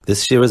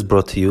This year is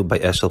brought to you by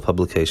Eshel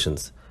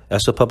Publications.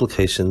 Eshel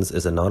Publications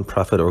is a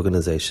non-profit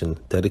organization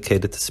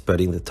dedicated to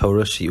spreading the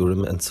Torah,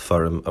 Shiurim, and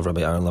Sefarim of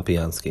Rabbi Aaron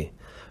Lapiansky.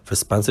 For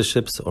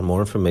sponsorships or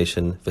more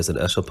information, visit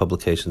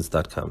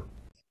eshelpublications.com.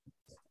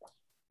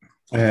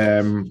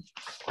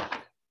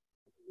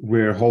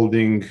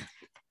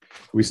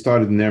 We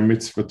started Ner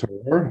Mitzvah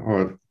Torah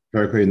or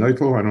Perek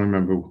Neutel. I don't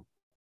remember.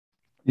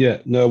 We're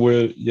in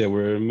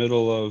the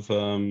middle of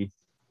Perek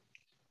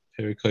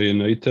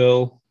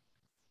Neutel.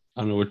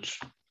 I don't know which.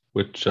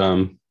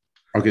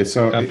 Okay,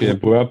 so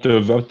we're up to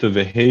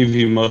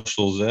Vehevi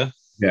Mushals, eh?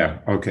 Yeah.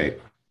 Okay.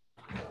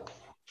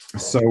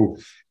 So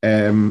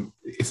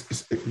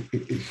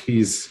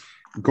he's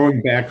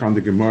going back on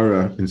the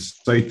Gemara in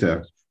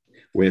Soita,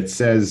 where it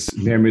says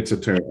Ner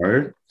Mitzvah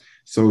Torah.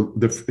 So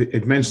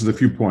it mentions a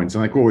few points,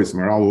 and like always,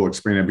 Maral will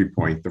explain every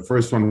point. The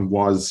first one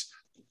was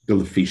the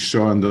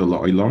Lefisha and the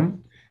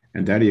Olam,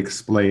 and that he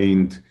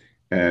explained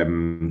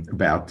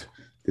about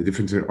the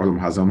difference in Olam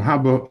Hazam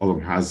Haba,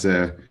 Olam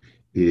Hazeh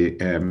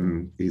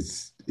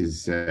is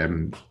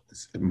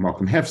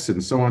Malcolm Hefsid,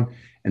 and so on.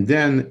 And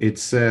then it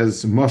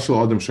says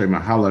Mashal Adam Shei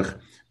Mahalach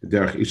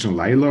Derech Ishan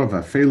Laila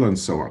Vafela, and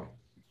so on.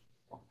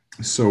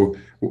 So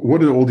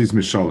what are all these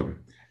mishalim?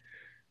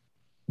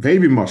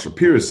 Veivi Mashal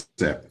Piris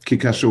Ki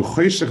Kashu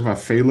Choshech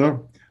Vafela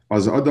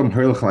Az Adam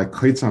Hoilach Like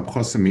Koitzam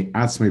Chosami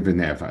Atzmei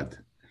V'Nevad.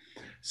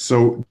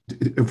 So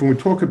if when we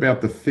talk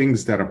about the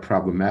things that are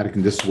problematic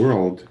in this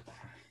world,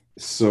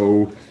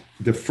 so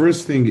the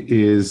first thing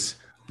is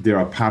there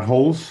are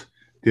potholes,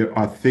 there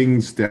are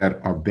things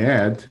that are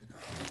bad,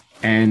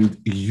 and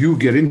you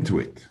get into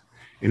it.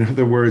 In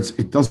other words,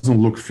 it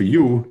doesn't look for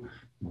you,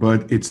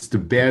 but it's the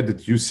bad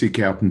that you seek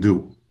out and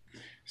do.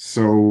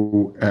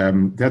 So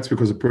that's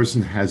because a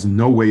person has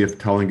no way of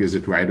telling is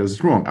it right or is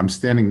it wrong. I'm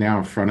standing now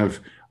in front of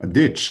a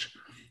ditch,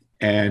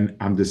 and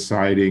I'm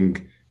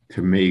deciding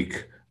to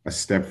make a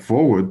step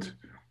forward,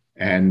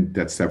 and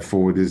that step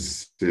forward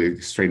is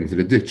straight into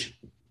the ditch.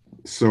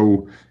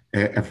 So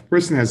if a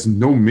person has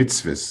no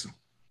mitzvahs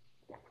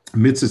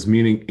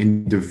meaning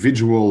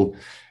individual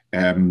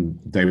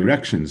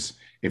directions,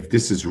 if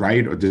this is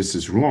right or this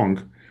is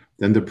wrong,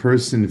 then the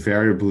person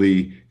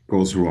invariably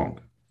goes wrong.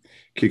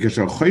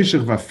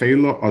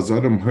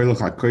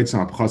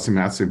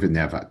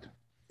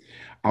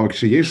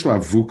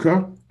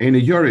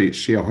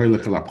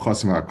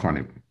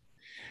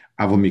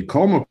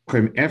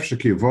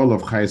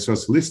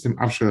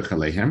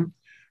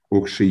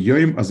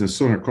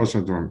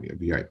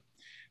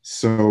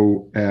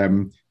 So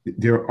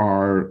there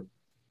are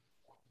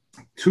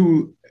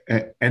two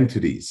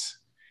entities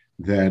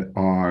that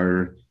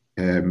are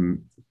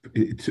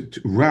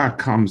Ra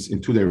comes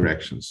in two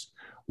directions.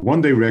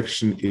 One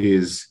direction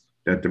is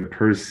that the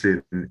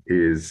person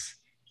is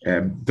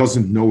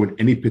doesn't know in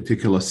any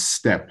particular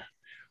step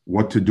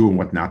what to do and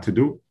what not to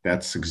do.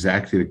 That's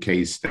exactly the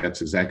case.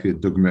 That's exactly the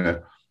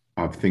dogma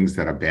of things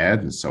that are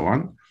bad and so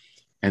on.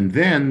 And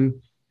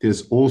then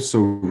there's also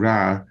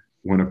Ra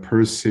when a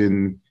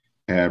person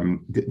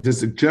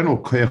there's a general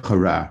koyach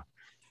hara,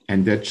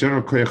 and that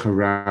general koyach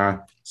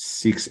hara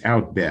seeks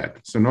out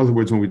bad. So in other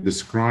words, when we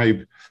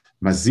describe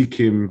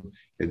mazikim,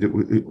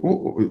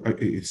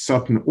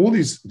 satan, all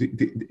these,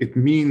 it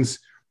means,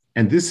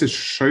 and this is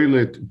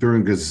sholet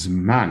during a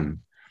zman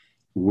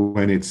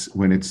when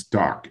it's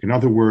dark. In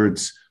other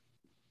words,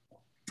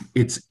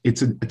 it's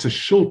a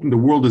shult, and the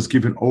world is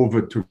given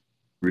over to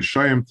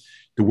Rishayim,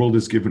 the world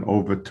is given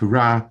over to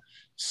Ra.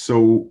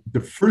 So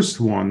the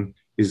first one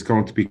is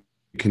going to be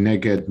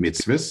Keneged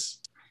mitzvahs,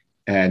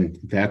 and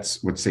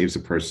that's what saves a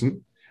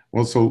person.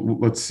 Also,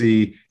 let's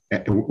see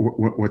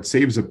what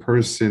saves a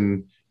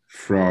person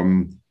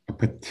from a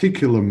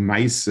particular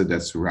ma'isa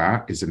that's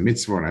Ra is a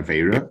mitzvah and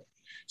aveira.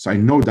 So I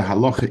know the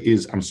halacha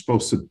is I'm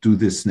supposed to do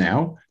this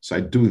now, so I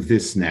do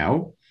this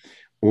now,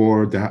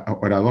 or the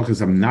halacha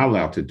is I'm not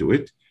allowed to do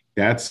it.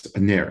 That's a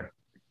ner,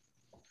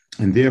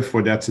 and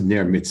therefore that's a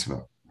ner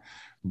mitzvah.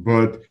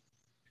 But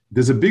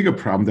there's a bigger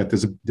problem that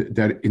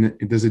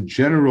there's a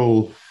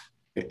general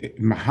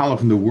mahalach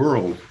in the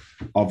world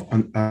of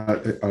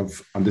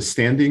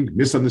understanding,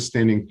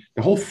 misunderstanding,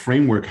 the whole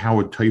framework, how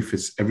it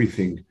typhus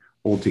everything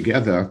all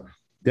together.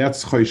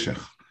 That's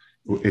choshech.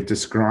 It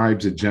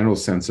describes a general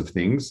sense of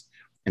things,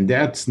 and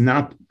that's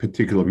not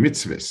particular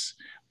mitzvahs.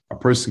 A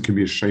person can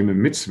be a shem in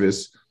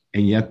mitzvahs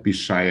and yet be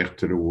shaykh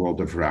to the world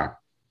of Ra.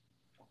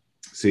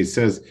 So he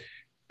says,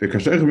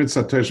 "V'kasher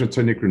mitzvah toish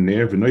v'tonik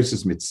rener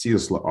v'noises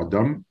mitzias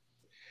la'adam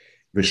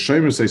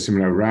v'shem v'seisim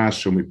la'ra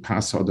shom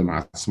mipas adam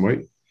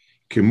atzmoi."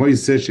 But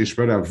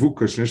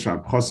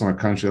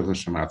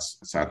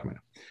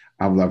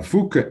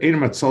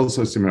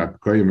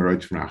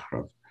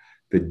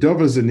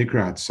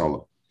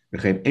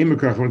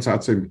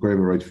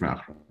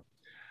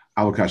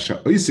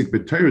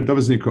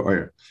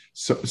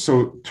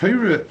so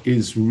Torah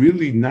is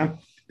really not,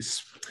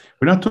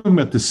 we're not talking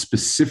about the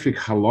specific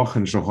halach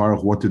and shahar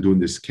of what to do in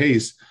this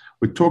case.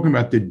 We're talking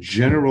about the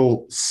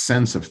general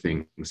sense of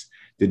things,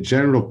 the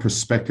general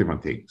perspective on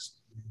things.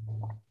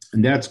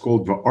 And that's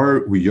called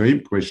Va'ar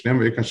U'yoim, Kveshnem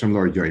Ve'ekashem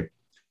Lar Yoim.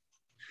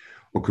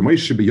 וכמו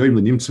שביום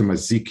לנמצא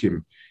מזיקים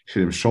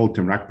שהם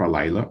שולטים רק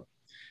בלילה,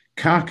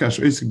 כך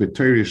כאשר עסק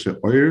בתורה יש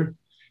לאור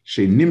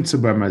שנמצא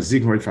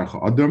במזיק מרפח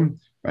האדם,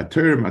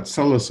 והתורה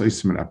מצלה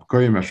סויס מן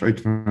הפקויים אשר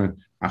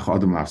אח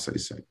האדם לעשה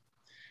ישראל.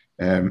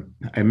 I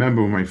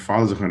remember when my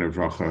father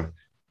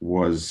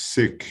was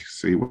sick,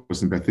 so he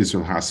was in Beth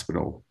Israel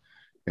Hospital.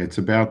 It's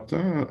about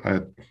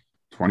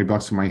 20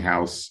 blocks from my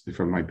house,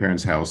 from my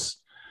parents' house.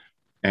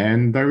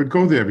 And I would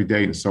go there every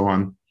day and so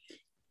on.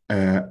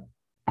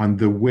 On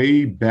the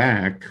way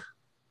back,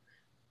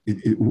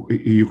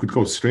 you could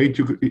go straight.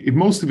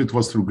 Most of it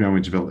was through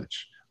Greenwich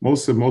Village.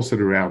 Most of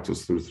the route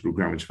was through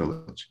Greenwich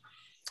Village.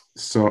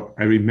 So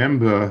I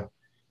remember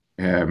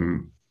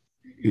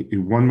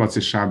one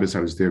Motzei Shabbos, I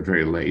was there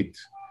very late,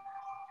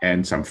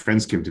 and some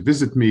friends came to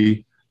visit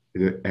me,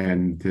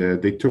 and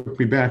they took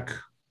me back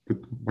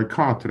with my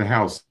car to the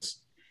house,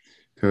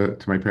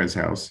 to my parents'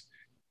 house,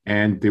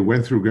 and they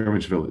went through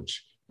Greenwich Village.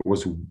 It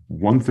was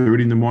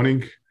 1:30 in the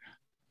morning,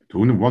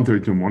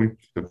 1:30 in the morning.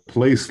 The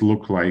place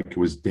looked like it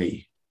was day.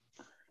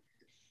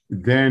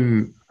 Then,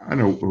 I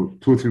don't know,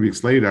 2 or 3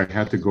 weeks later, I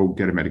had to go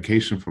get a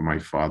medication for my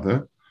father,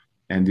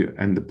 and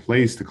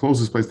the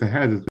closest place they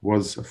had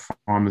was a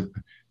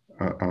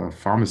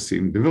pharmacy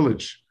in the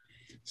village.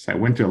 So I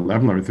went to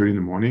 11:30 in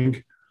the morning,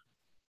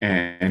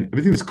 and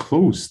everything was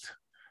closed,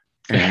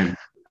 and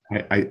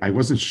I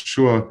wasn't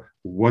sure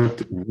what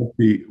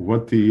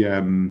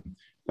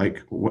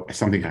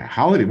something a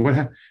holiday. What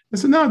happened? I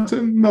said, no, it's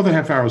another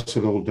half hour, so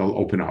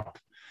they'll open up.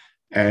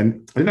 And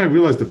then I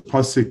realized the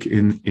pasuk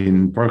in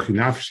Baruch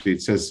Nafshi,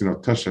 it says,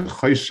 Tasha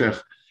Choshech,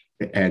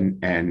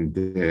 and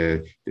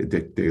the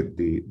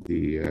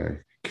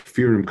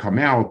Kefirim come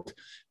out.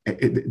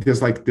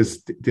 There's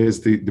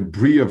the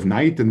bria of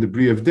night and the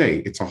bria of day.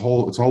 It's a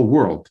whole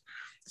world,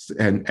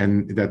 and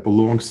that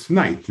belongs to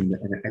night, and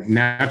it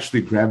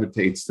naturally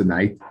gravitates to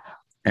night,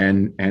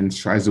 and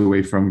shies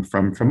away from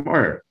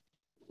Or.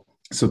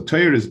 So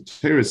Torah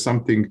is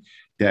something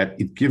that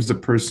it gives a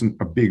person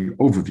a big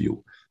overview,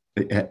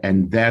 and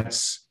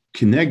that's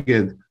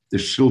kineged the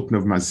shilton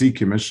of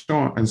mazikim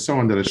and so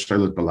on that is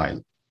shaylat balayil.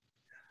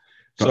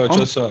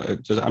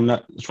 So I'm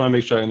not trying to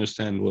make sure I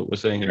understand what we're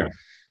saying here. Yeah.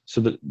 So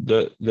the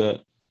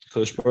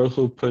Kodesh Baruch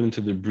Hu put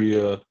into the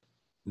bria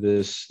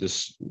this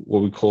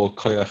what we call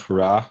koyach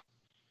ra,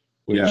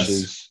 which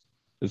is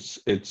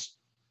it's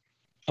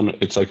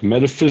like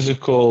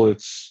metaphysical. I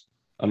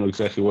don't know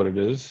exactly what it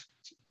is.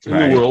 It's in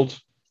the world,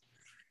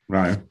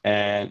 right?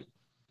 And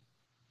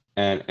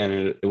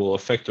it will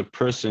affect a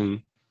person.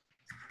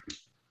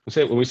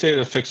 When we say it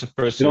affects a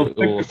person, it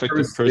will affect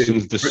a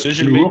person's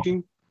decision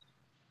making.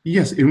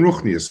 Yes, in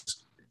Ruchnius.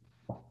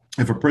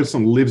 If a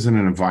person lives in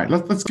an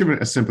environment, let's give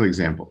it a simple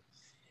example.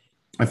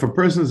 If a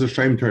person is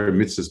ashamed to her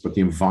mitzvahs, but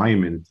the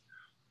environment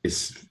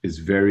is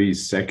very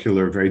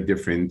secular, very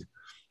different,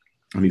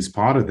 and he's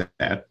part of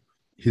that,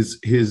 his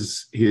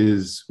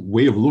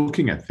way of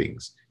looking at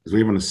things, his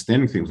way of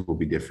understanding things will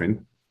be different,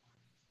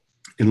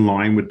 in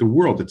line with the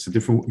world. He's a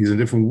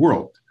different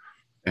world.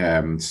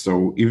 So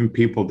even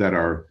people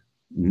they're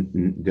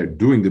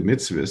doing the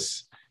mitzvahs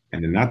and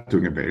they're not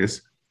doing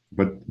Averis,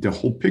 but the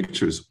whole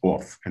picture is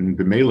off. And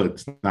the mail,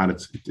 it's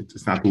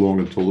not long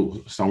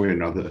until somewhere or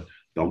another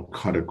they'll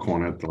cut a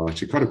corner. They'll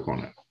actually cut a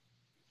corner.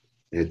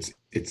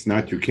 It's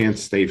not. You can't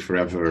stay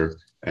forever.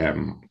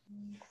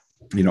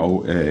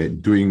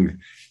 Doing.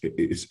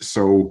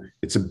 So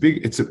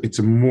it's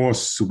a more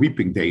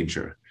sweeping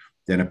danger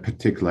than a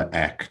particular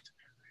act.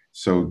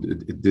 So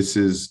this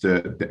is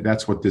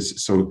that's what this.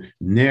 So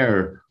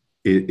ner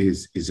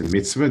is a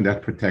mitzvah, and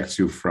that protects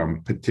you from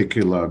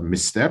particular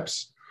missteps.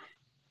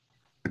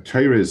 A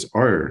Torah is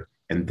or,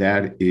 and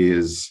that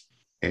is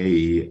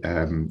a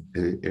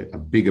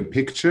bigger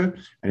picture,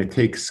 and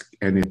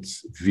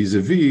it's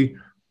vis-a-vis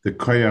the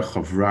koyach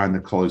of ra and the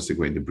kolos the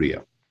in the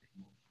bria.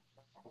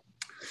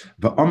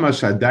 Va'omar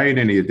shadayin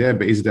en yedeh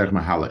be'ez derech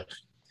mahalech.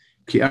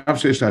 Ki av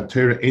sheish la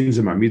Torah ein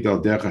ze mamid al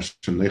derech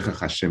hashem lechach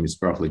Hashem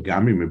yisbarach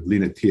legamri mebli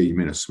netia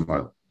yimin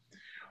ha-smol.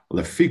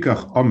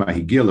 Lefikach omar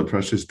higia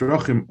leproshes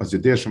drochim az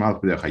yedeh shemalach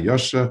b'derech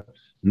hayosha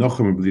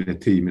nochem mebli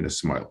netia yimin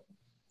ha-smol.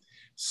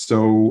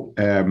 So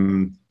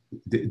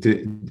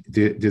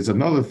there's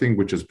another thing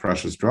which is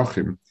Prashas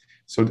Drachim.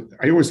 So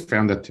I always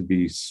found that to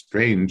be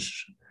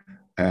strange.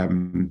 A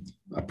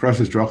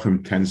Prashas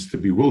Drachim tends to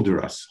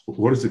bewilder us.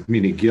 What does it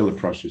mean, Igil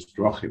Prashas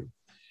Drachim?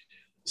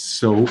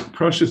 So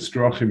Prashas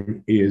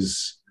Drachim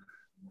is,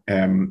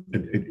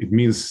 it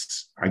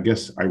means, I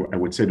guess I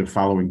would say the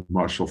following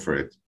marshal for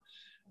it.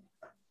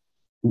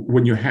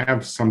 When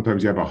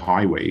sometimes you have a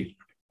highway,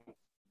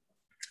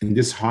 and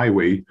this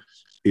highway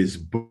is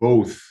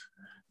both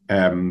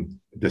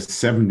the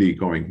 70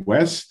 going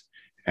west,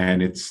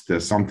 and it's the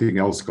something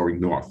else going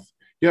north.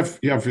 You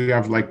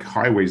have like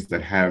highways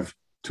that have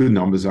 2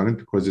 numbers on it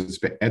because it's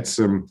the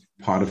etzem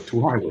part of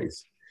 2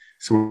 highways.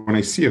 So when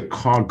I see a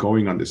car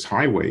going on this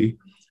highway,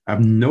 I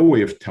have no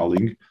way of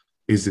telling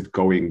is it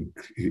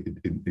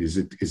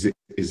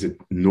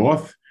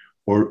north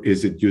or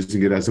is it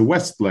using it as a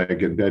west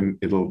leg, and then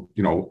it'll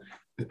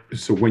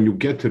So when you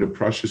get to the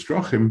Prashas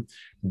Drachim,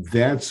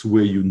 that's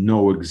where you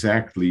know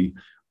exactly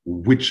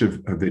which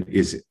of it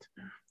is it.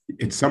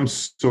 It's some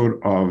sort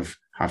of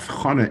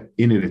havchana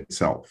in it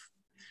itself.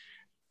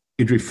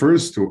 It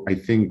refers to, I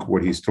think,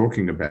 what he's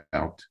talking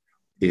about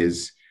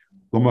is,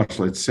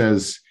 it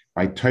says,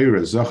 by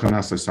Torah,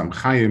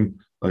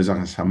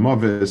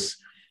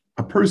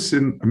 a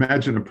person,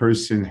 imagine a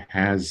person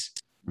has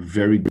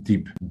very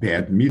deep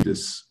bad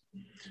midas.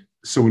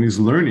 So when he's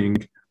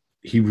learning,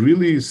 he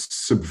really is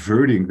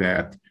subverting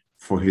that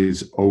for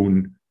his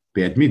own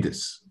bad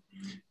midas.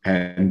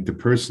 And the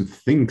person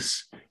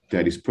thinks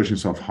that he's pushing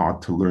himself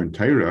hard to learn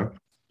Torah.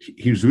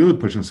 He's really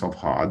pushing himself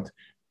hard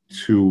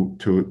to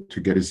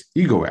get his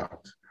ego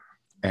out,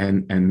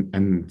 and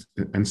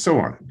so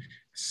on.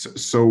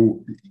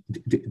 So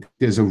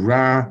there's a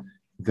ra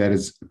that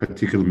is a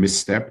particular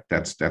misstep.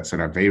 That's an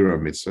avera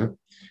mitzvah.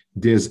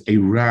 There's a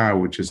ra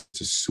which is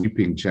a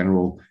sweeping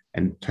general,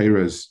 and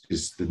Torah is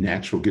the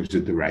natural, gives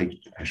it the right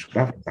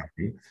hashkafa.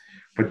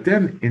 But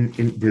then in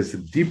there's a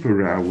deeper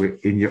ra where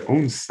in your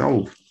own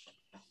self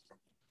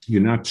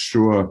you're not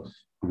sure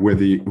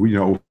whether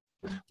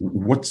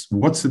what's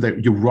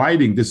you're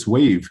riding this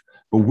wave,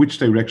 but which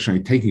direction are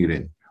you taking it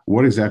in?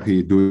 What exactly are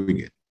you doing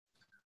it?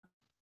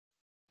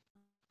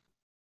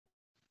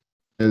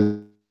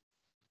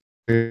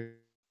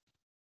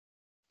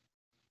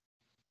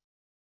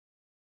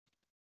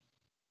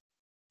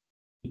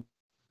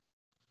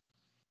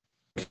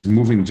 He's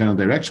moving in general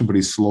direction, but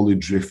he's slowly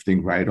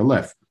drifting right or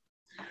left.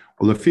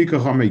 The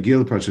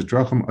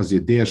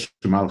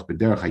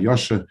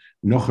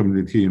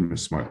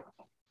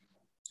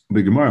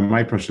Gemara,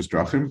 my precious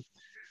drachim,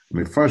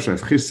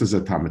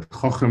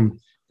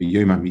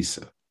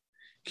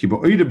 כי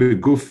באוידה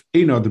בגוף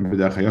אין אדם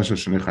בדרך היושר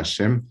שונך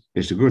השם,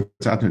 יש לגור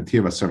צעת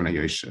נתיב הסרמן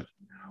היושר.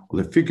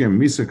 ולפי כן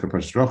מיסה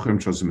כפרש דרכים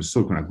שזה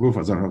מסור מן הגוף,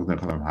 אז אנחנו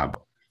נלך עליו הבא.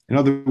 In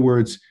other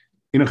words,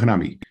 in a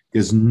chanami,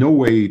 there's no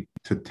way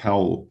to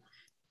tell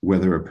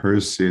whether a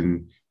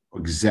person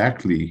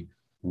exactly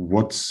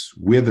what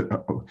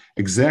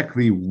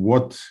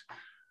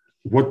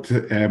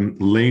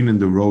lane in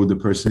the road the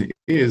person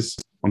is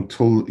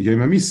until Yom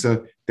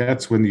HaMisa.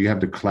 That's when you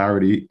have the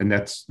clarity, and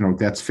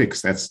that's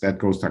fixed. That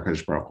goes to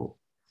HaKadosh Baruch Hu.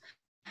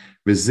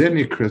 V'zeh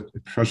nikra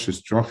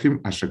prashas drachim,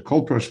 asher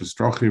kol prashas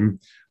drachim.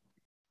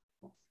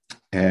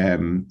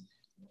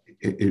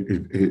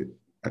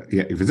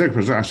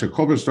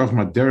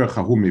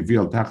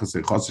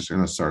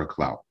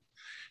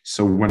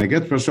 So when I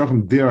get prashas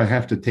drachim, there I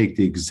have to take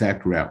the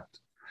exact route.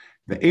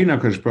 The ein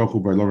HaKadosh Baruch Hu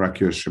bar lo rak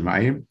yireh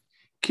shemayim,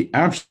 ki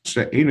av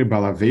she'einu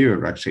bal aveira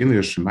rak she'ein lo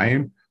yireh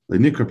shemayim,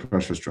 lenikra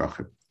prashas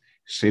drachim.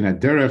 So the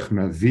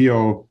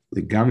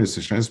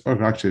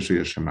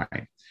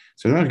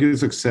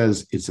Rebbe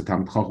says it's a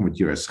Talmid Chacham with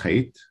Yiras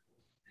Chet,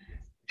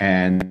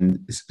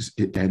 and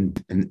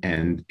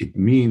it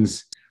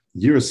means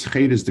Yiras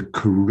Chet is the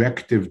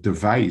corrective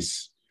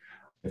device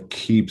that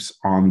keeps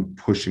on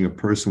pushing a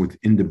person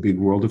within the big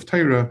world of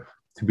Torah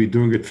to be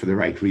doing it for the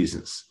right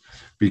reasons.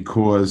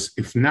 Because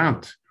if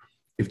not,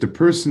 if the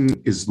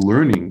person is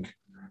learning,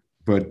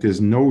 but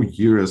there's no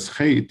Yiras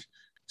Chet,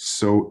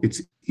 so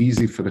it's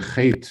easy for the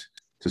Chet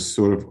to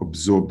sort of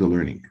absorb the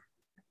learning.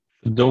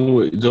 Don't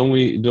we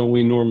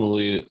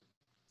normally,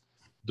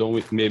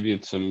 maybe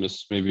it's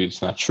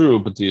not true,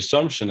 but the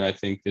assumption I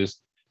think is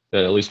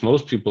that at least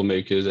most people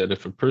make is that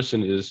if a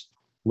person is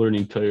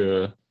learning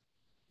Torah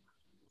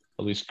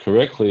at least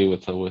correctly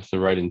with the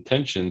right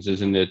intentions,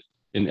 isn't it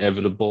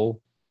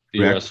inevitable?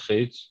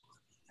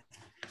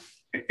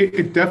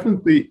 It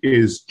definitely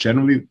is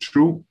generally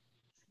true,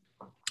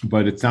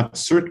 but it's not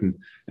certain,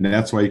 and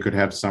that's why you could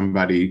have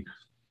somebody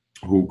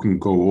who can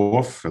go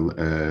off.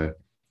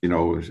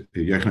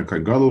 Yechon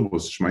Kohen Gadol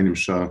was Shmeinim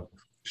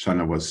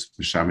Shana was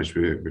Mishamish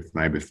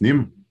B'fnai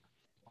B'fnim,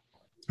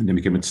 and then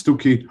became a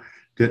Tztuki.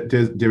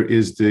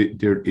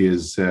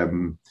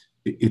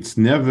 It's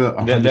never.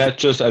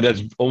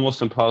 That's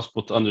almost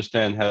impossible to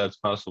understand how that's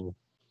possible.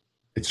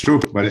 It's true,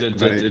 but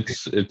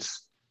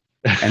it's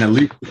and at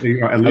least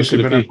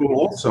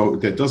also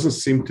there doesn't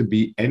seem to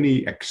be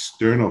any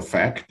external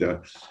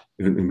factor.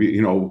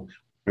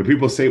 When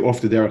people say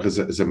off the derech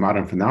is a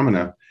modern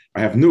phenomena,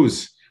 I have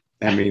news.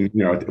 I mean,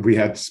 we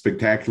had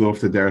spectacular off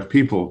the derech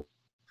people,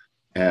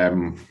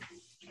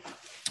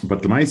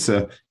 but the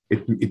Maisa,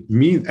 it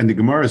means, and the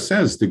Gemara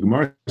says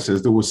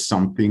there was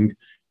something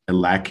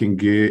lacking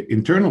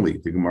internally.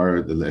 The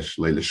Gemara, the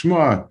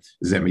Leshma,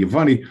 Zem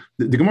Yavani,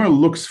 the Gemara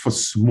looks for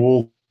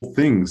small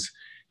things.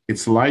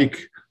 It's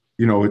like,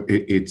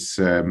 it's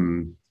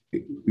when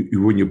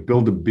you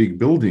build a big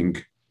building,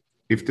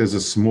 if there's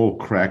a small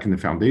crack in the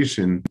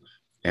foundation,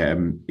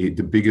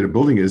 the bigger the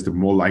building is, the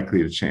more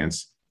likely the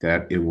chance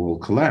that it will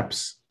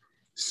collapse.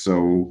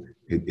 So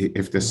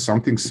if there's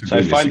something, so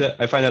I find that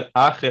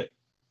Acher,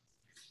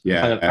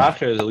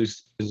 Acher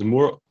is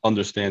more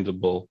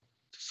understandable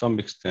to some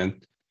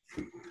extent,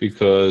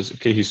 because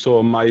he saw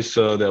a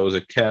Maisa that was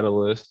a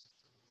catalyst,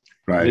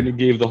 right? Then he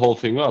gave the whole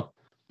thing up.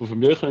 But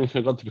from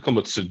Yechon to become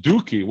a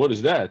Tzeduki, what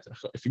is that?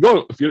 If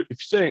you're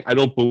saying I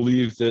don't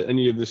believe that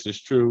any of this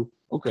is true,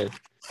 Okay,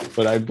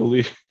 but I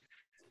believe.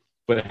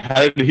 But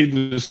how did he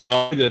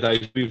decide that I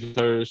believe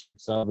Torah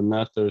and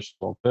not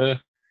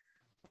Torah?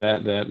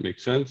 That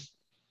makes sense.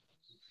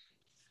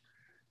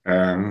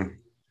 So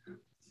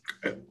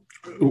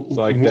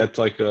that's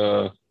like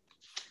a.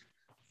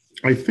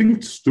 I think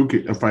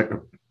Stuki,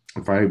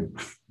 if I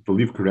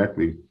believe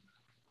correctly,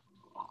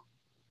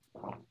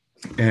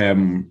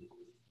 the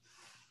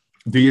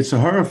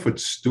Yitzhahara for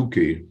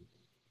Stuki,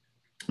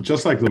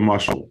 just like the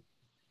Mashal,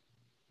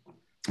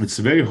 it's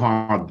very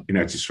hard in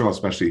Eretz Yisrael,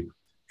 especially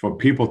for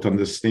people to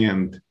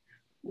understand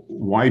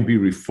why be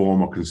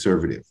reform or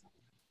conservative.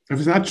 If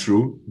it's not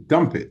true,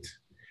 dump it.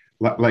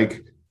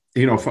 Like,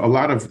 for a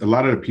lot of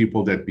the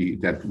people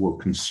that were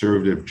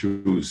conservative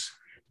Jews,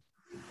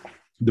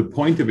 the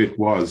point of it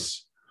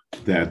was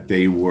that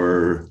they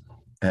were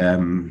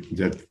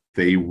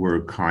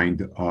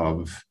kind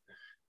of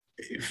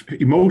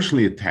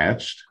emotionally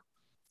attached,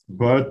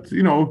 but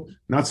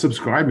not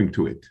subscribing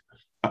to it.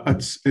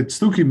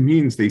 Tzduki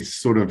means they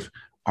sort of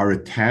are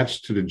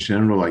attached to the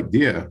general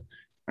idea.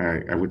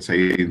 I would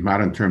say in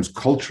modern terms,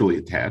 culturally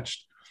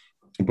attached,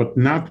 but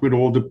not with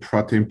all the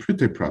pratim,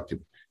 pratim.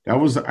 I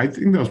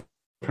think that was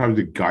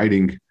probably the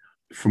guiding,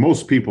 for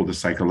most people, the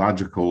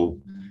psychological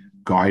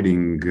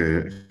guiding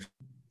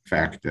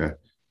factor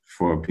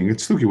for being a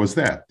tzduki was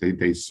that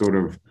they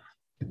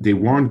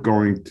weren't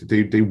going to,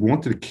 they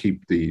wanted to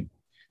keep the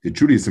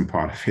Judaism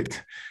part of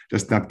it,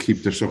 just not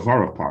keep the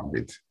Shachara part of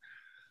it.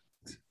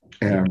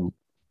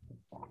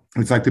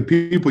 It's like the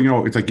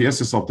people, it's like you ask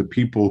yourself, the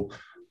people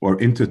who are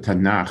into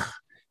Tanakh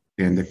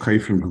and the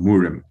Kaifim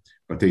Gemurim,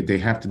 but they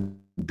have to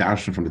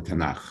darshan from the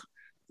Tanakh.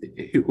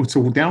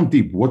 So down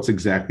deep, what's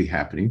exactly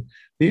happening?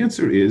 The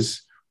answer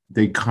is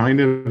they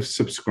kind of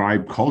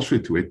subscribe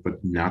culturally to it,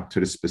 but not to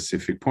the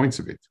specific points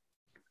of it.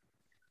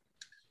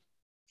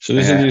 So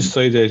this is just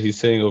say that he's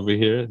saying over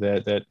here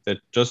that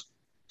just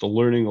the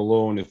learning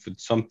alone, if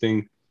it's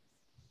something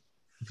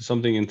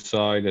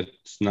inside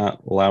that's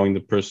not allowing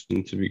the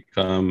person to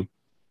become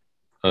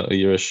a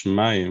Yiras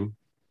Shamayim,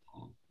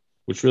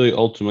 which really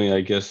ultimately,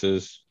 I guess,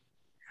 is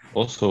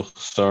also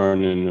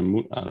Saran and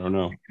Emunah. I don't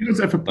know.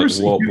 If a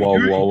person, but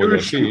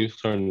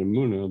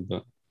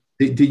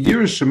the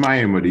Yiras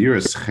Shamayim or the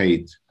Yiras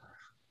Chet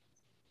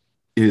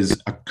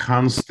is a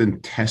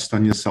constant test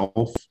on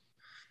yourself.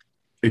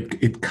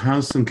 It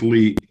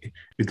constantly,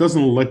 it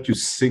doesn't let you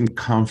sink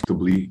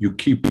comfortably. You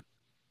keep,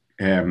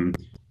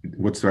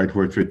 what's the right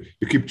word for it?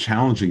 You keep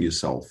challenging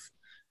yourself.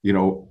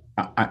 Am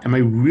I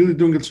really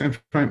doing it right?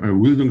 Am I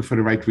really doing it for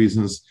the right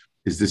reasons?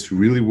 Is this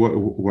really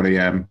what I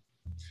am?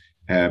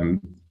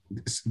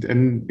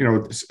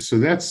 So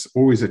that's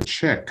always a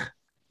check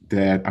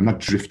that I'm not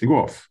drifting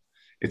off.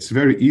 It's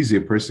very easy.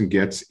 A person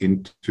gets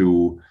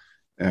into,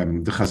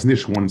 the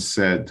Chaznish once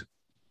said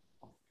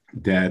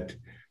that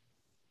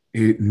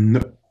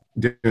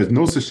there's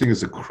no such thing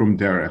as a krum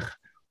derech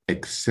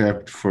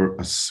except for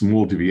a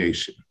small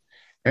deviation.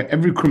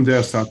 Every krum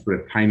derech starts with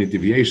a tiny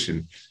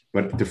deviation,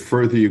 but the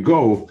further you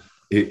go,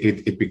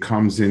 it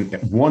becomes in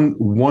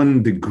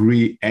 1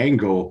 degree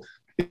angle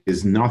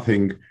is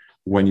nothing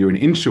when you're an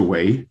inch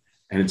away,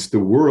 and it's the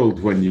world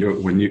when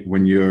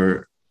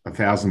you're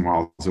 1,000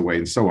 miles away,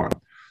 and so on.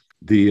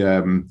 The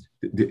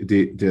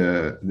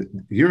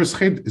Yiras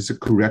Chet is a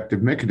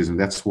corrective mechanism.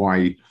 That's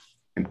why,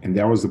 and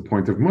that was the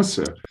point of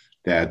Musa,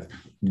 that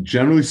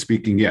generally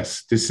speaking,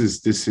 yes, this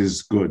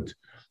is good.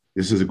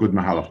 This is a good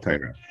Mahalach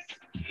Torah.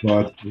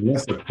 But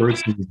unless a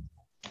person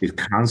is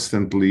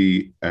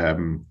constantly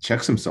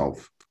checks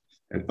himself,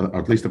 or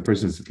at least the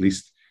person is at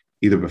least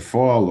either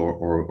befall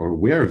or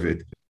aware of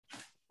it,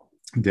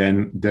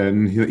 then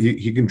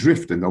he can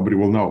drift and nobody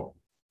will know.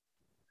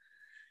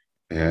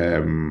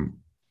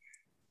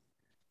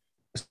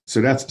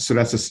 So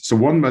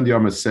one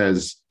Mandiyama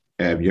says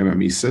Yom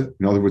Misa.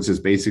 In other words, is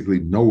basically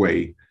no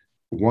way.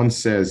 One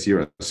says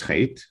Yiras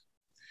Chet.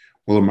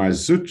 Olam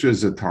Zutra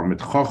ze Talmid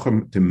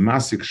Chacham de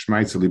Masik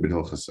Shmeitzer Libed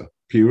Hilchasa.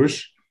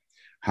 Pirush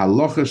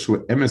Halacha Shu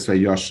Emes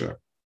VaYosher.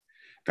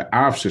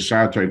 Ve'Av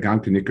Sheshar Torah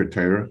Gamke Nikar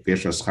Torah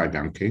V'Yeshar Schar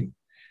Gamke.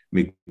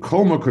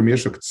 Mikol Makom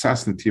Yeshar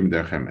K'tzas Netim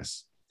Derech Emes.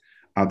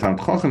 Al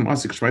Talmid Chacham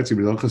Masik Shmeitzer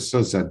Libed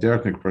Hilchasa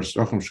Zaderech Nikar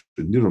Shlocham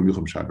Shudnilo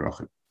Milcham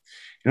Shadrachim.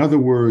 In other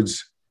words,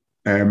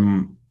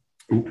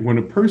 when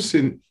a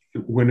person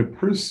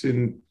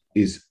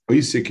is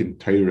Isaac in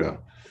Torah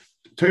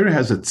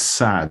has a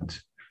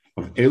tzad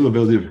of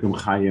Elavel Divkim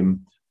Chayim,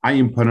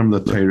 Ayim Panam La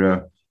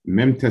Torah,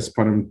 Memtes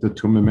Panam the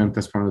Tumah,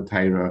 Memtes Panam La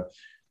Torah.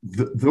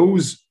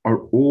 Those are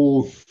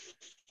all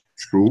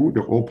true.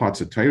 They're all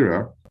parts of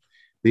Torah.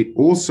 They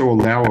also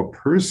allow a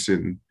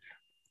person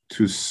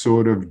to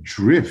sort of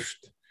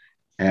drift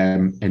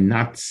and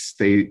not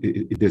stay.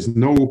 It's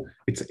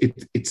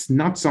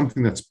not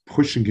something that's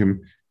pushing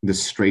him in the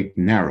straight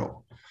and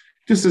narrow.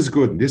 This is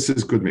good. This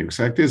is good. Maybe it's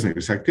like this. Maybe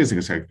it's like this. Maybe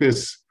it's like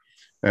this.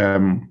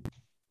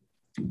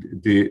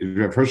 The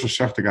Rav Hershel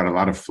Schachter got a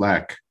lot of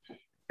flack,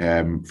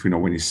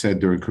 when he said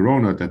during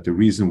Corona that the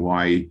reason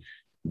why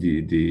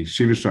the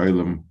Shiva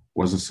Olam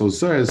wasn't so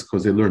zeh is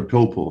because they learned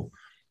pilpul.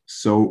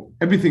 So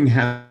everything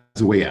has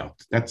a way out.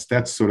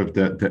 That's sort of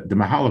the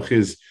mahalach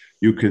is,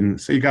 you can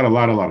say you got a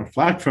lot of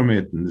flack from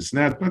it and this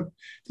and that, but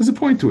there's a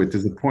point to it.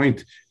 There's a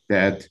point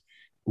that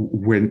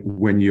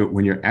when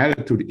your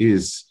attitude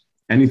is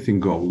anything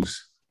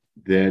goes,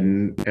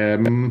 then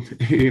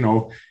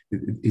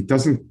it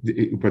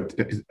doesn't. But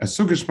a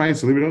sukkah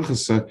shmais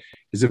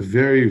is a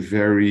very,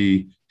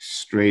 very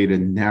straight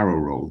and narrow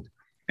road,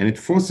 and it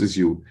forces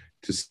you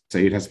to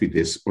say it has to be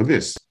this or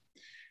this.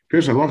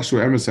 There's a lot of so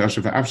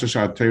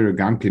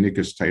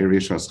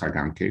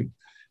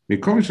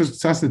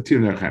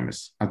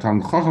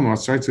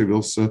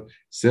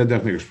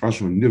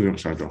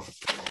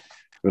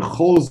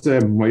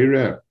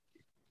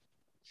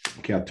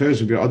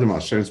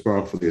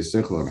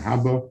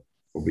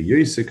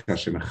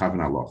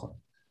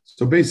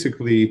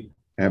basically,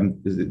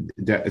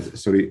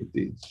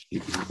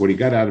 what he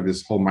got out of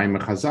this whole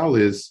Maimon Chazal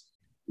is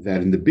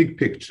that in the big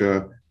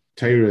picture,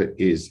 Torah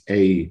is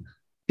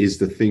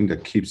the thing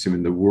that keeps him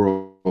in the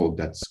world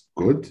that's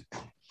good,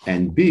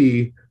 and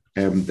B,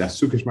 the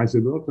Sukkah Shmais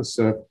B'Rochas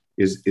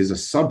is a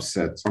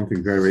subset,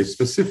 something very, very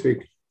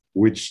specific,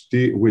 which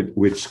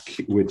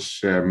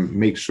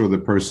makes sure the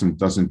person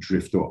doesn't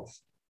drift off.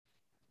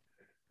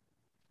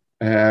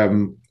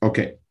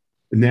 Okay,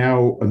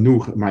 now a new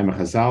Maimon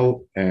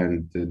Chazal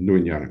and new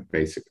Inyanim,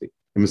 basically.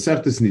 The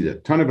Masechet is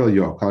needed. Tanavel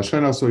Yo,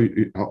 Kalashan also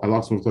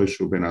Allah Subhanahu wa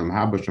Ta'ala ben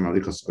al-Mahaba Shem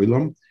Alichas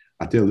Olam,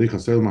 Atel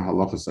Alichas Olam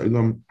Halachas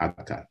Olam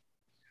Atar.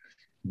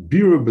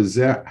 Biru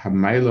Bezeh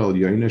Hamayla Al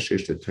Yoina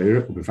Sheish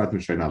Torah Ubefat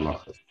Mishayin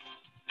Halachas.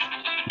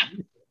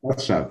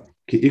 עכשיו,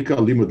 כי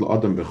עיקר לימוד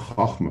לאדם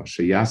בחוכמה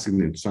שישיג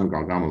נמצא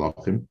גם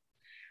הלכים,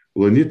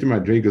 ולניתן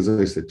מהדרגה זו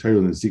לתורה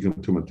ולנזיגם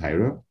תום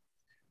התורה,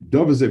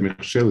 דוב זה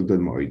מכשל גדול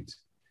מאוד.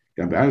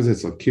 גם בארץ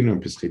אצל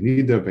קינו פסחי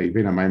נידה,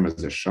 ויבין המים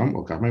הזה שם,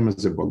 או כך המים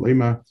הזה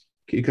בולמה,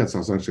 כי עיקר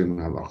צרצן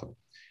שלנו הלכה.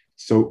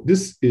 So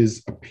this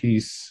is a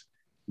piece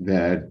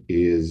that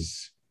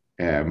is,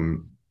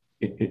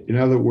 in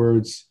other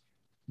words,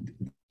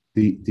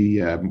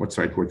 the what's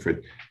the right word for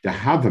it? The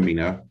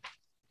Havamina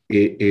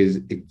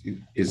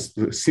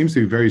seems to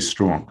be very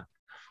strong,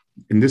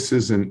 and this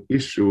is an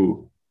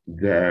issue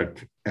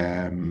that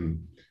a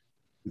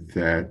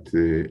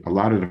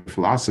lot of the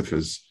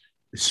philosophers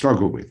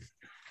struggle with.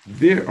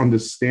 Their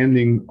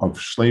understanding of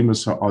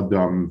Shleimus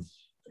HaAdam,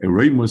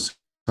 Eremus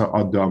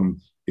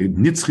HaAdam,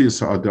 Nitzchias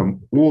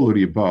HaAdam, all of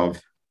the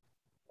above,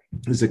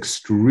 is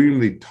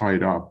extremely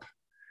tied up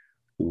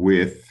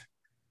with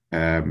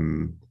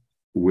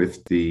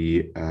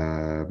the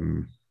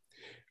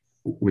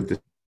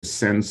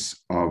sense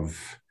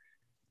of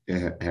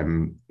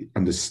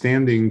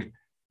understanding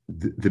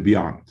the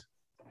beyond.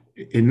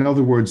 In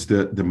other words,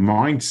 the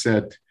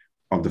mindset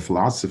of the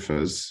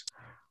philosophers,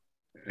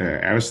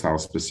 Aristotle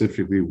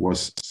specifically,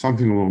 was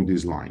something along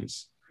these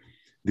lines.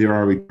 There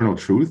are eternal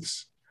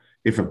truths.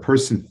 If a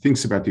person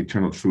thinks about the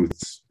eternal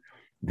truths,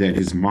 then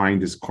his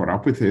mind is caught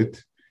up with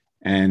it,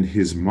 and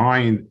his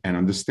mind and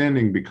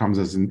understanding becomes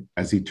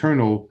as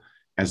eternal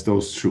as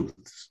those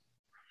truths.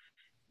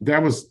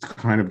 That was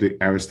kind of the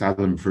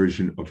Aristotelian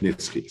version of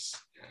Nitzchias.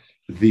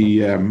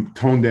 The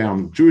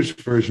toned-down Jewish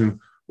version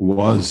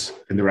was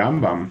in the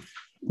Rambam,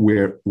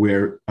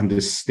 where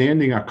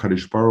understanding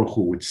HaKadosh Baruch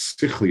Hu with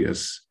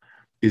Sichlius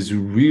is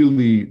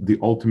really the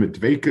ultimate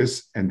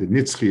Dveikus, and the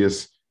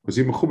Nitzchias was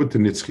Yimechubat to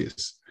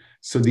Nitzchias.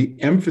 So the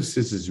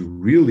emphasis is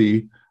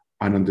really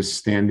on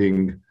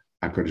understanding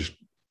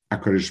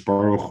HaKadosh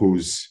Baruch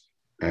Hu's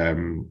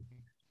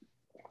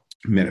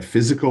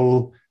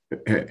metaphysical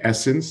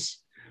essence.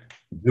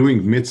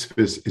 Doing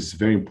mitzvahs is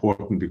very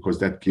important because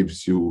that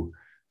gives you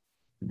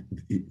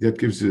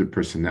the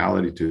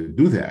personality to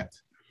do that.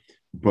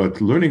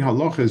 But learning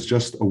halacha is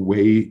just a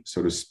way,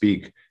 so to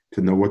speak, to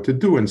know what to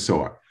do and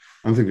so on.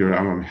 I don't think the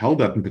Rambam held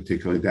that in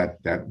particular,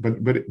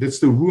 but it's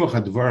the ruach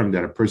hadvarim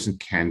that a person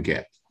can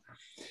get.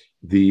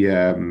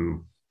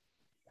 And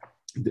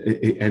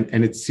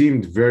it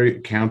seemed very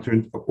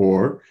counter,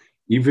 or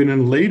even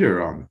in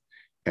later on,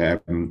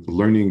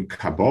 learning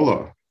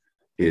Kabbalah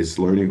is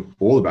learning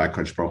all about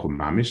Kadosh Baruch Hu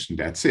Mamish, and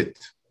that's it.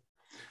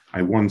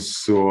 I once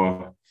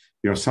saw,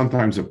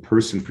 sometimes a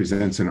person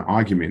presents an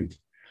argument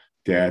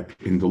that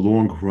in the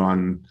long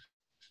run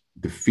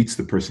defeats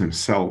the person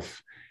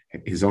himself,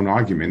 his own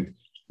argument.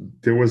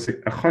 There was a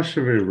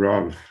Chashavei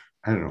Rav,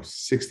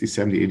 60,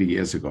 70, 80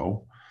 years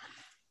ago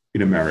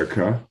in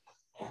America,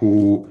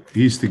 who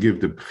he used to give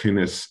the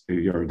B'chinas,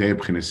 Yardei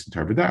B'chinas in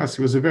Tarvadas.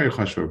 He was a very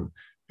Chashav,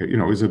 he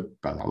was a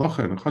Bal Halacha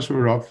and a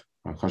Chashavei Rav,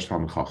 a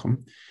Chashav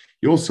Chacham.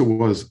 He also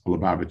was a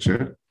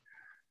Lubavitcher,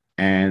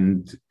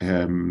 and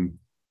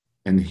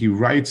he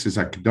writes his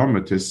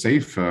Akdama to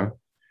Sefer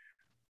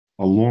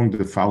along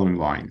the following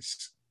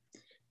lines,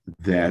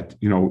 that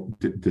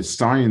the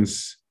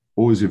science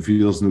always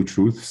reveals new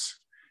truths,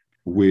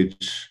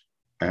 which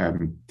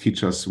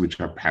teach us,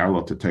 which are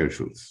parallel to Torah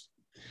truths.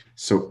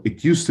 So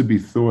it used to be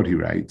thought, he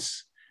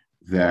writes,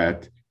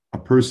 that a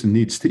person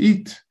needs to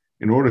eat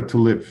in order to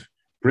live: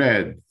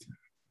 bread,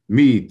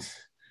 meat,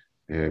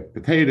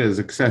 potatoes,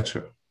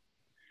 etc.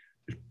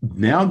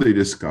 Now they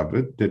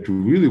discovered that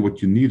really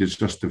what you need is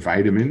just the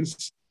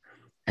vitamins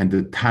and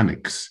the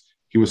tonics.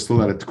 He was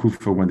still at a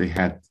Tkufa when they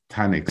had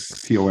tonics,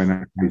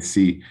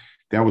 C-O-N-I-C.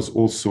 That was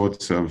all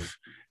sorts of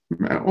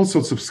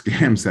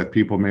scams that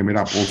people made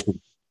up. Also,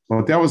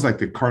 but that was like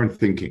the current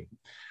thinking.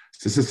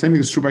 So it's the same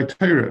thing is true by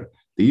Torah.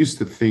 They used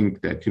to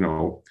think that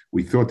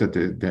we thought that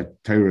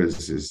that Torah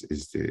is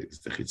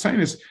the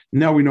Chitzainus.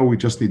 Now we know we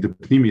just need the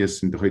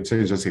Pnimius, and the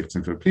Chitzainus just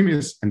Chitzainus for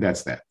Pnimius, and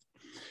that's that.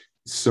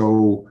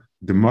 So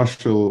the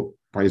mashal,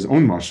 by his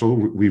own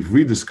mashal, we've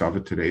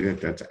rediscovered today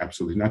that that's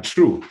absolutely not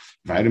true.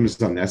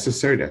 Vitamins are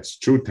necessary. That's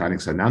true.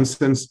 Tonics are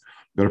nonsense.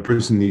 But a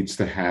person needs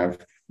to have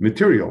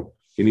material.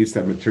 He needs to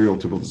have material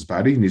to build his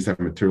body. He needs to have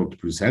material to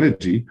produce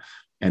energy,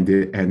 and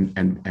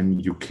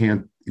you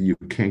can't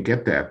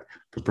get that.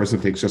 If a person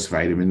takes just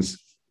vitamins,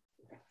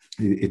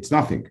 it's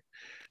nothing.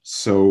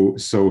 So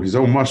his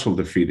own mashal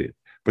defeated.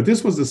 But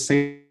this was the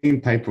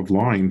same type of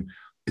line,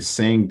 is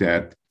saying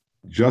that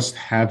just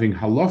having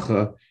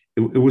halacha,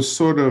 it was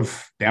sort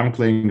of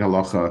downplaying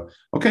halacha.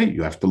 Okay,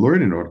 you have to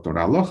learn in order to learn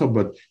halacha,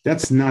 but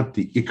that's not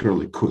the ikar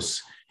likus.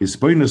 His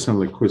bonus and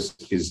likus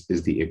is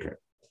the ikar.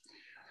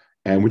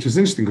 And which is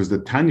interesting because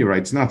the Tanya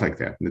writes not like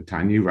that. And the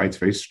Tanya writes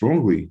very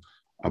strongly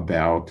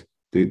about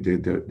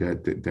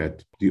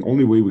that the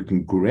only way we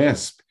can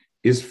grasp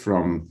is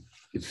from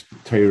its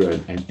Torah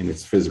and in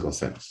its physical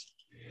sense.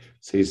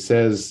 So he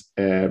says,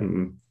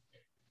 and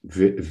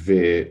that's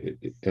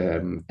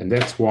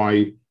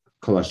why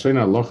Kol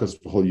Hashena Halachas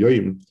B'Chol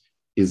Yoyim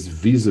is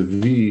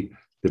vis-a-vis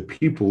the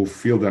people who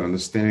feel that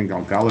understanding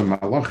Galgalim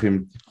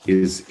Malachim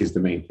is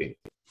the main thing.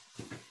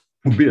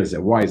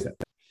 Why is that?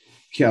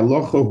 Ki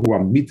halacha hu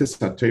amitas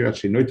haTorah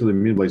sheinoyt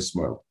lemin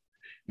leismoil.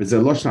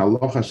 V'zeh loshen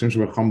halacha Hashem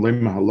shebacham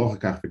leima halacha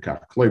kach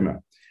v'kach. Kloima,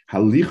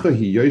 halicha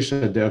hi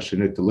yosha derech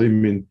sheinoyt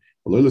lemin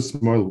v'lo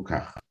leismoil hu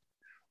kach.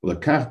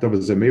 V'lekach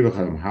davar zeh mevach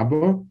halam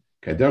haba,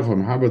 k'derech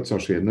halam haba tzor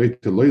sheinoyt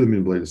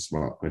lemin v'lo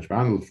leismoil.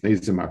 V'shvan l'fnei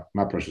zeh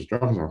ma prashas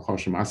drachim zeh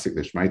choshem asik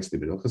l'shmaitz li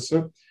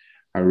b'dilchasa.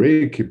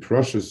 Harei ki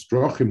prashas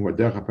drachim hu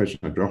derech ha'peshen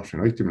ha'drach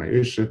sheinoytim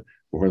la'yosha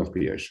v'hoilach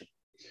b'yosha.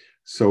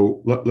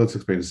 So let's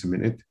explain this a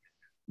minute.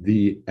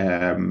 Let's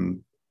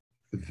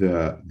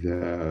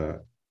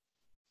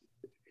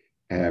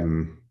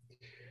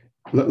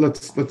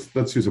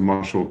use a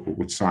marshal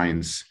with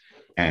science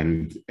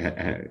and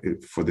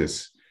for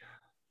this.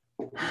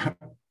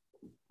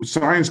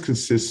 Science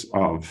consists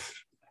of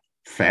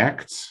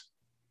facts,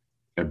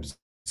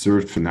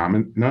 observed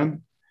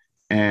phenomenon,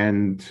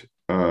 and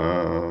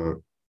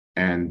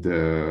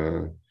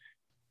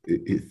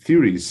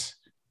theories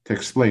to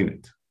explain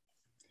it.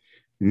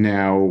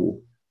 Now,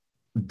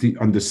 the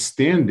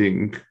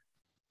understanding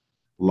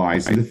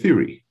lies in the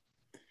theory,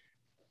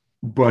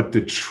 but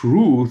the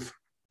truth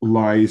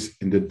lies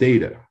in the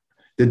data.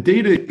 The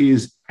data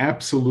is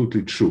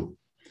absolutely true.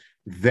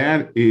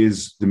 That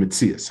is the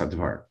Metzias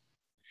HaDvar.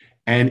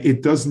 And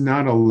it does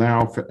not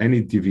allow for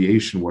any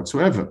deviation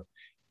whatsoever.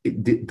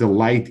 The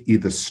light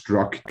either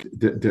struck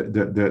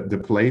the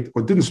plate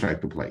or didn't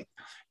strike the plate.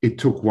 It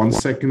took 1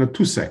 second or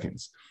 2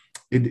 seconds.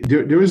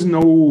 There is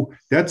no.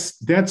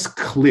 That's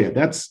clear.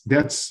 It's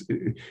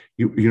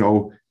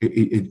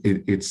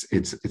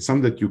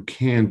something that you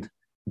can't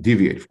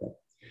deviate from.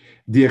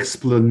 The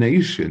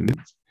explanation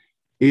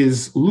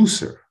is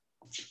looser.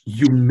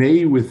 You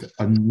may, with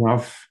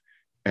enough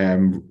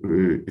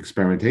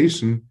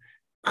experimentation,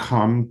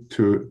 come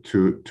to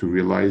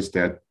realize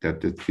that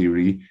the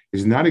theory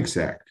is not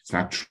exact. It's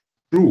not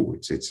true.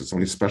 It's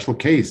only a special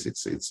case.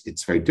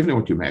 It's very different than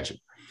what you imagine.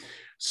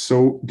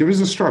 So there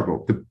is a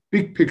struggle. The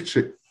big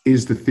picture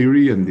is the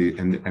theory and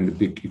the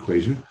big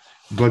equation,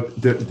 but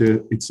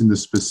it's in the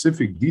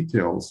specific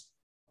details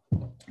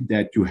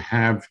that you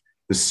have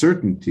the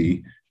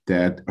certainty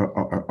that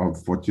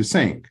of what you're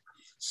saying.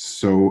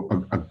 So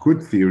a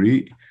good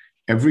theory,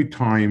 every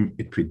time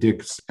it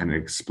predicts and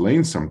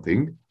explains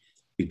something,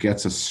 it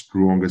gets a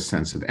stronger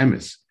sense of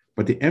emes.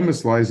 But the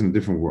emes lies in a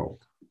different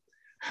world.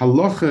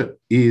 Halacha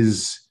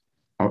is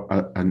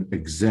an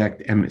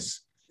exact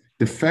emes.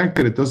 The fact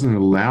that it doesn't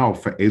allow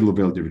for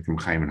Eiluvel Dirikim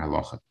Chaim and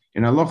Halacha.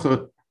 In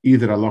Halacha,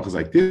 either Halacha is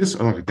like this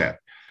or like that.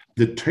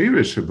 The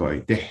Torah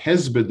Shabbai, the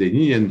Hezbollah, the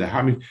Niyan, the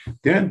Hamid,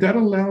 that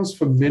allows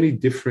for many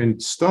different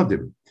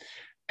studim,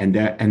 and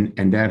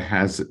that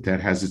has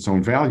its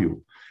own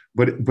value.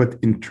 But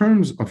in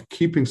terms of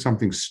keeping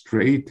something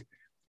straight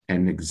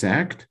and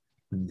exact,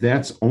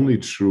 that's only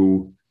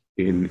true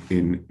in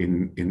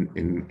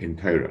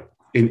Torah,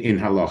 in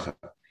Halacha.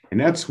 And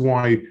that's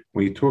why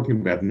when you're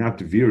talking about not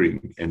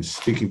veering and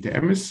sticking to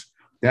emes,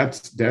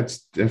 that's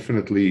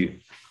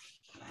definitely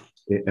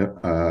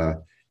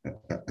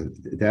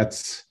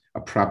that's a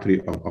property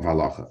of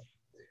halacha.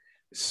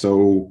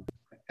 So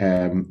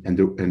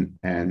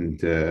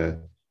the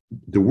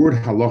word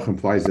halacha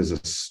implies there's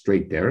a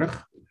straight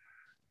derech,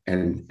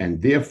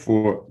 and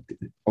therefore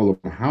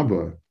olam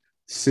haba,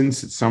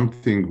 since it's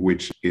something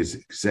which is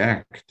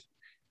exact,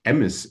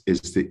 emes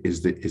is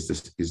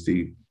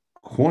the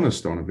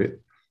cornerstone of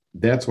it.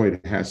 That's why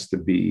it has to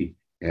be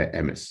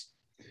emes.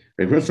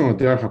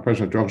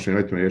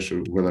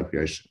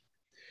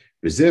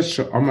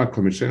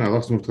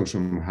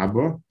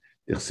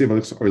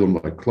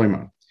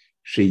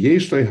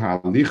 שיש לו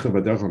ההליכה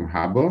בדרך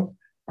המחבר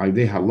על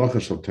ידי הלכה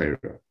של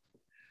תורה.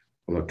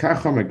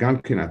 ולכך אומר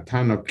גם כן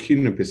התנא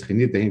קינו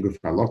פסחינית דהין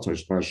גוף הלכה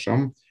של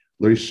שם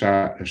לא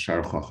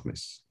ישר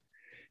חוכמס.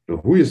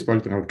 והוא יסבר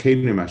על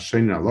קינו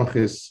מהשנים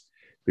הלכס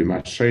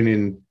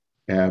ומהשנים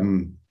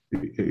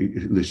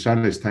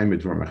לשנס time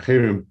דברים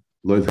אחרים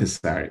לא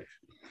לסרב.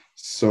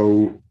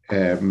 So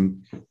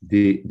when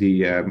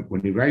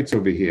he writes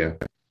over here,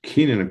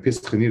 Kinan and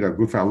Pischanida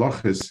Guf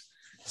Halachas,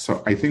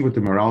 so I think what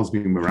the morale is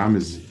being Maram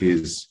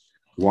is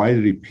why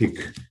did he pick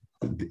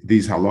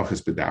these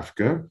halachas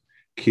bedafka,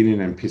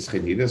 Kinan and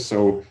Pischanida?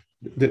 So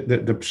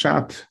the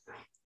pshat,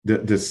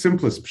 the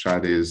simplest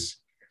pshat is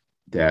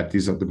that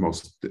these are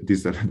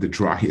the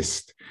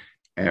driest,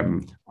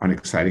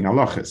 unexciting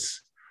halachas.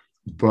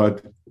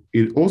 But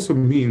it also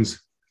means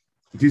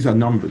these are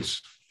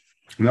numbers.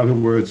 In other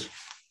words,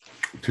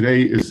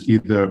 today is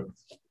either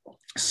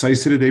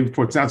Saisa the day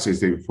before, it's not Saisa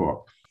the day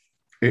before.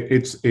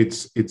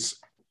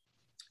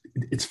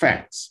 It's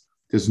facts.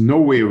 There's no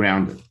way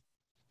around it.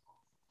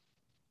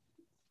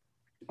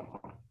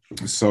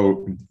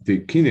 So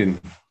the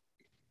Kinin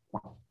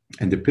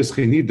and the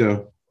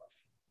Pischinida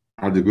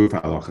are the Guf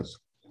halachas.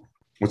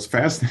 What's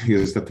fascinating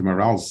is that the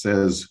Maral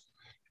says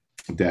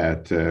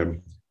that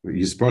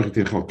Yisparchit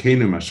Echal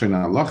Kenim Hashem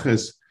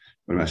halachas,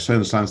 but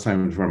Hashem stands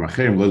time for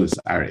Macherim Lilis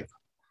Arif.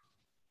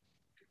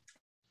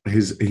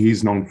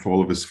 He's known for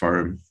all of his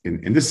farm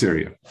in this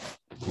area.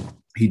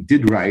 He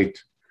did write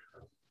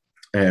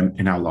in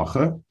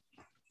halacha.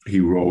 He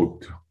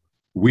wrote,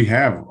 we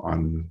have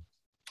on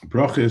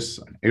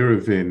brachis, on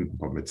erevin,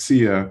 on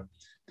metzia.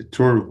 The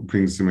Torah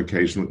brings him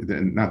occasionally,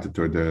 not the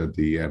Torah,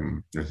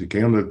 the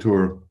calendar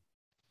Torah.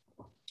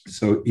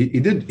 So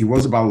he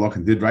was about halacha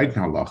and did write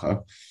in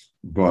halacha,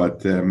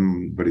 but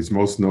he's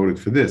most noted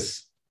for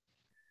this.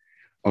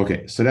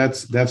 Okay, so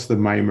that's the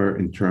mimer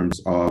in terms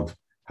of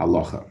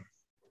halacha.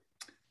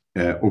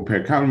 Is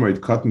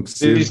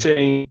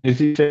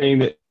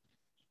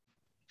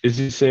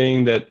he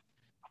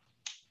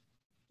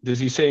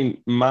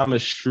saying mama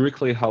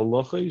strictly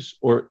halachos,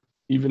 or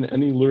even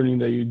any learning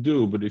that you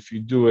do, but if you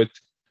do it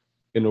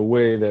in a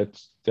way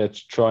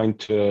that's trying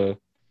to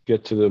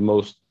get to the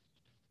most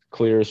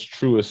clearest,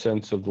 truest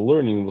sense of the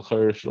learning, the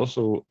chayyur should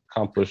also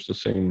accomplish the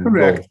same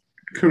goal.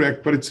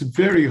 Correct, but it's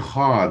very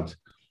hard.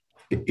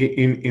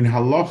 In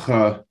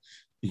halacha,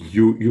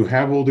 you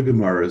have all the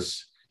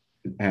gemaras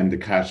and the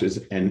kashas,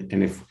 and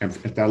if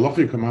the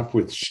halacha come up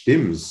with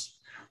shtims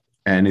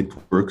and it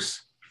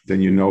works,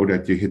 then you know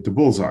that you hit the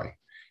bullseye.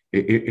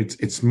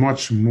 It's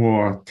much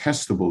more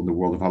testable in the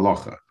world of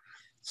halacha.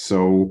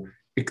 So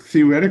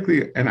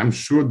theoretically, and I'm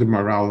sure the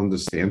Maral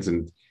understands,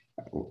 and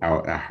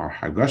our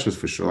Hagash is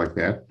for sure like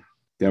that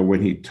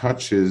when he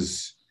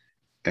touches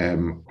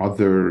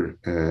other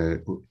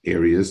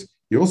areas,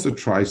 he also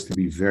tries to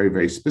be very,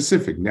 very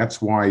specific. And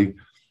that's why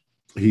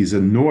he's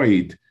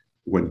annoyed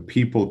when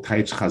people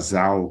teach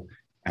Chazal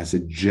as a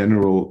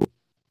general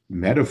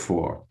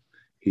metaphor.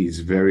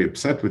 He's very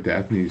upset with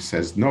that, and he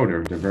says, no,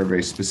 they're very,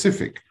 very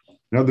specific.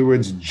 In other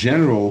words,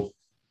 general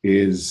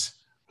is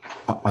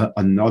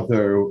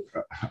another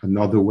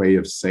way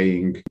of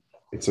saying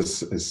it's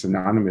a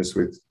synonymous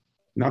with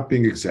not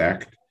being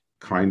exact,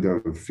 kind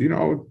of,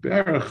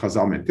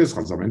 Chazal meant this,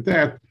 Chazal meant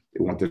that.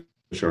 They want to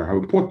show how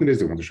important it is,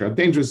 they want to show how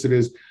dangerous it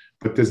is,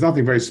 but there's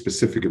nothing very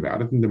specific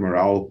about it, and the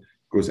Maral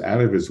goes out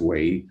of his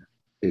way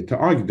to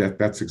argue that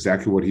that's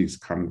exactly what he's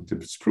come to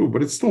prove,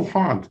 but it's still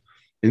hard.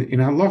 In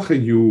halacha,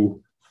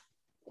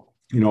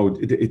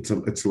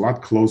 it's a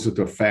lot closer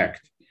to a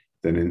fact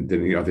than in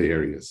the other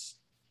areas.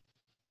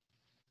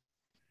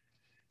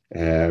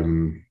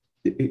 And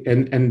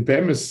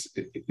Bemis,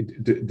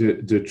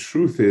 the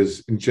truth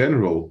is, in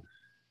general,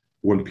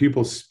 when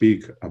people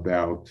speak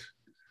about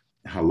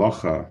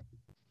halacha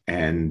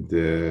and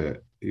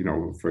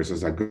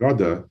versus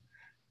Agada,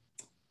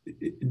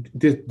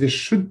 there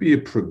should be a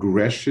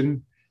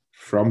progression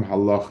from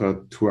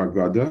halacha to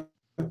Agada,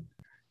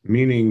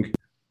 meaning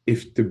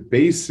if the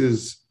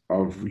basis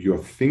of your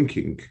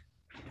thinking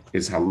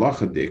is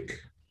halachadik,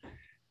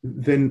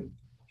 then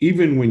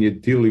even when you're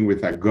dealing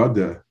with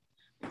Agada,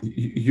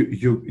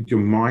 your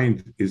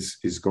mind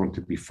is going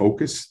to be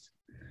focused,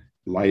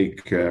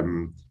 like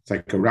it's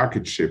like a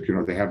rocket ship.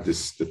 They have the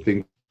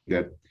thing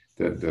that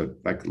the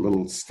like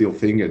little steel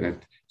thing, and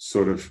it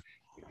sort of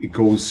it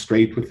goes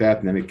straight with that,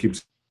 and then it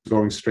keeps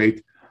going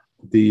straight.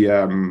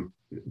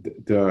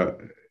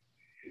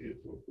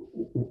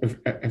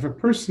 If a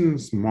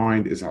person's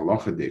mind is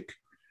halachadik,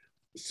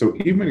 so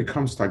even when it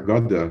comes to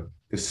Agada,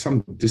 there's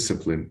some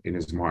discipline in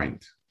his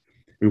mind.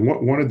 I mean,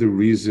 one of the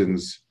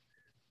reasons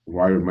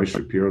why Moshe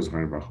Shapiro's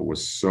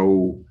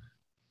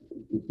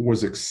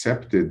was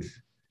accepted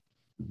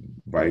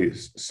by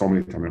so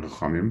many Talmidei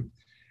Chachamim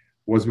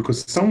was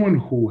because someone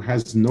who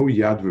has no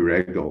yad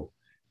v'regel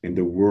in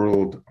the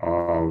world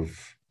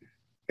of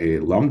a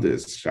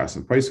lamdis, shas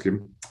and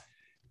poskim,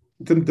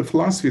 the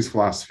philosophy is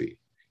philosophy.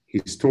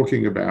 He's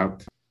talking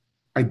about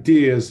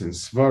ideas and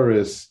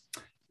svaris.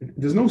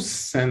 There's no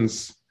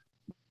sense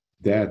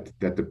that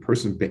the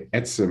person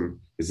be'etzem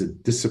is a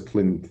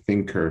disciplined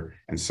thinker,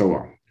 and so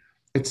on.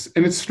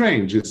 It's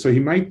strange. So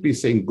he might be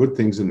saying good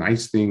things and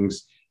nice things,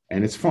 and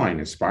it's fine,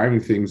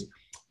 inspiring things,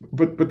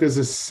 but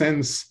there's a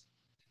sense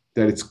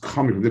that it's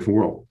coming from a different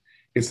world.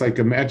 It's like,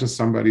 imagine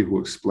somebody who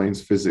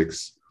explains physics,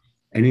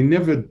 and he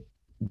never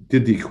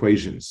did the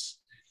equations,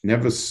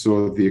 never saw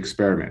the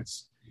experiments.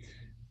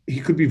 He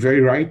could be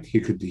very right. He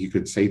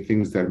could say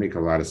things that make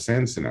a lot of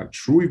sense and are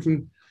true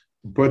even,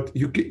 but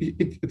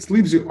it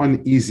leaves you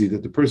uneasy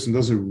that the person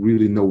doesn't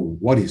really know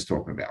what he's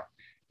talking about,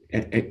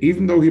 and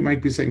even though he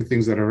might be saying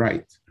things that are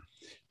right.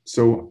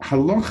 So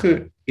halacha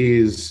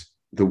is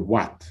the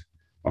what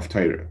of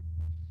Torah.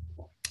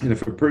 And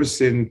if a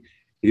person,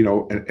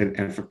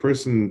 and if a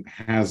person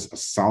has a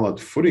solid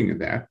footing in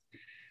that,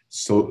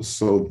 so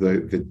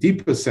the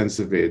deeper sense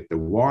of it, the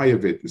why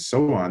of it, and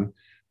so on,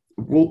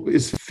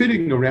 is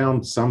fitting around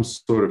some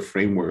sort of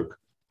framework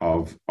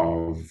of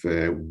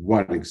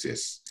what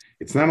exists.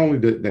 It's not only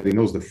that he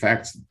knows the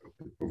facts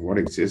of what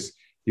exists,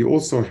 he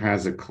also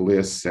has a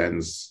clear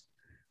sense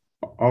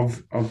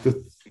of the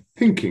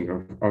thinking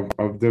of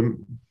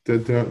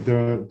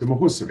the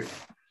mahus of it.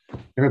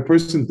 If a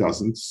person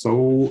doesn't, so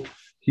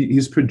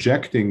he's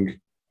projecting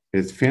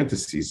his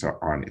fantasies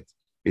on it.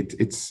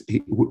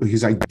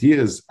 His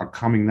ideas are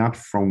coming not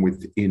from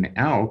within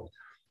out,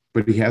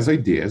 but he has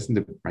ideas, and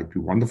they might be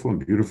wonderful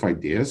and beautiful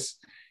ideas,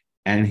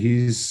 and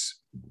he's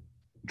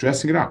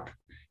dressing it up.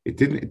 It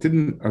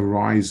didn't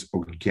arise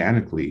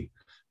organically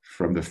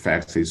from the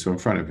facts that he saw in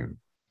front of him.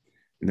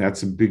 And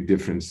that's a big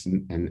difference.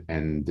 And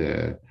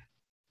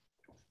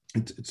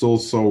it's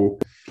also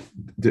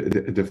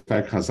the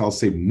fact Chazal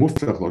say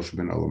Muftach lo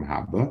ben Olam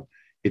haba.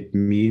 It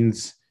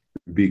means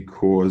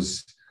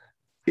because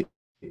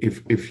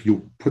if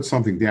you put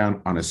something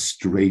down on a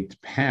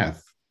straight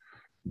path,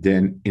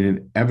 then it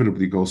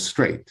inevitably goes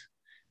straight.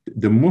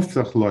 The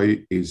Muftach lo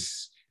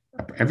is,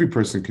 every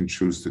person can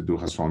choose to do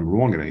Hashem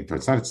wrong at any time.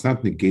 It's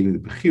not negating the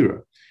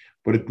Bechira,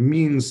 but it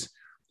means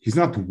he's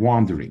not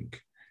wandering.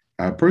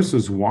 A person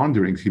who's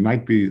wandering, he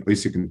might be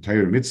Isaac and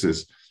Torah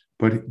mitzvahs,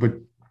 but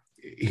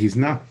he's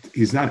not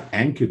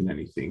anchored in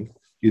anything.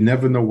 You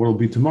never know what will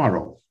be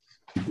tomorrow.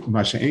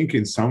 Masha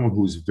Enkin, someone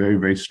who's very,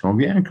 very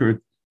strongly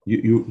anchored,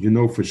 you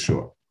know for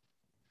sure.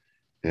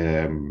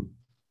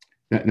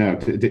 Now,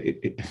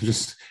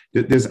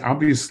 there's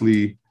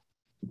obviously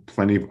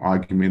plenty of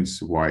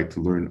arguments why to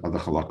learn other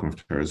halakim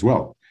of Torah as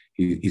well.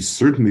 He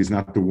certainly is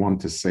not the one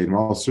to say,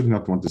 well, certainly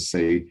not the one to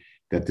say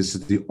that this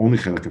is the only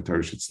halak of Torah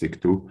you should stick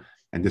to,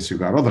 and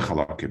disregard other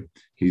halakim.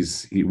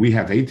 We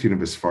have 18 of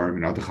his farm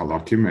in other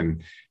halakim,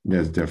 and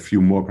there are a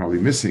few more probably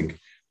missing.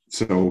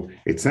 So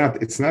it's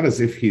not as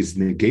if he's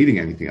negating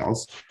anything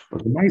else,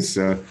 but the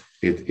Maisa,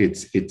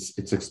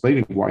 it's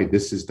explaining why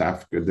this is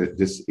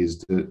this is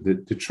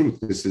the truth.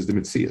 This is the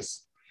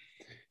Metzias.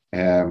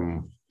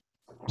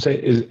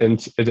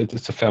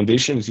 It's a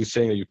foundation. Is he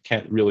saying that you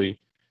can't really?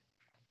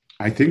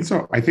 I think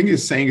so. I think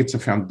he's saying it's a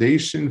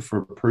foundation for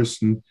a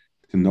person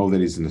to know that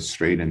he's in a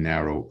straight and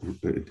narrow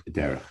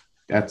derech.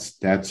 That's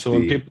so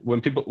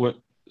when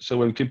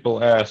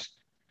people ask,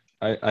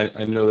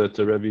 I know that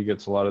the Rebbe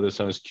gets a lot of this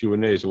on his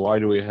Q&As. Why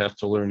do we have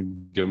to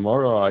learn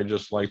Gemara? I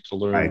just like to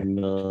learn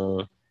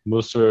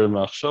Musar and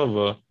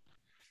Machshava.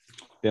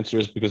 The answer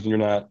is because you're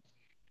not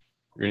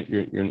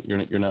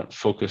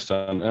focused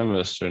on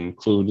emes and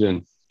clued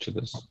in to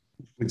this.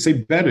 I'd say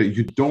better.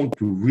 You don't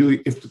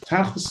really. If the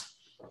tachlis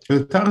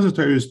of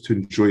Torah is to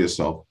enjoy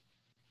yourself,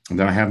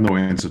 then I have no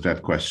answer to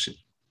that question.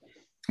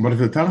 But if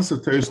the tachlis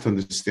of Torah is to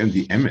understand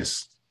the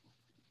emes,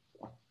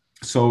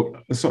 so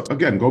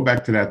again, go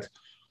back to that.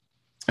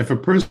 If a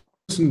person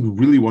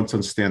really wants to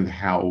understand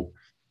how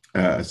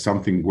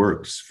something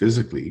works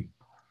physically,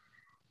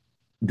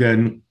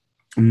 then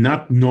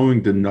not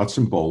knowing the nuts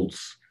and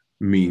bolts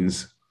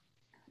means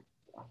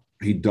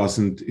he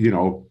doesn't.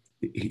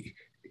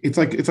 It's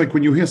like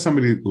when you hear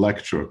somebody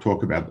lecture or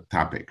talk about the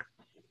topic,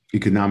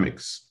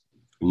 economics,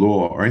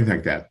 law, or anything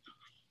like that.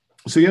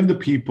 So you have the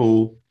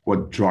people who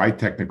are dry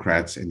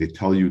technocrats, and they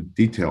tell you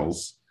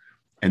details,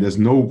 and there's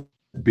no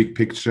big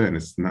picture, and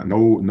it's not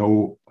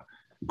no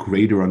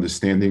greater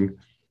understanding.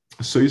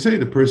 So you say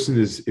the person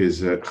is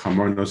a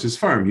Chamor knows his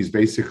farm. He's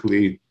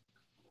basically,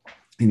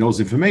 he knows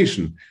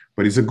information,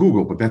 but he's a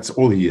Google, but that's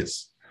all he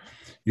is.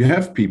 You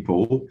have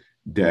people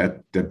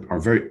that are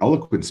very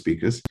eloquent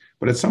speakers,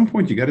 but at some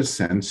point you get a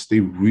sense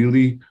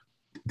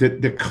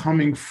they're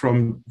coming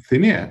from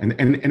thin air.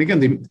 And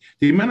again,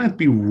 they might not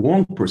be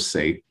wrong per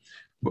se,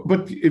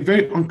 but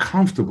very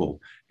uncomfortable.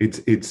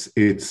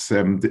 There's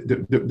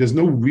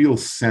no real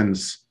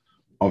sense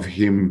of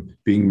him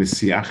being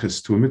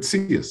messiachus to a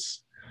metzias.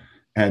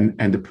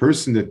 And the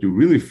person that you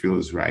really feel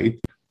is right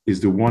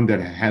is the one that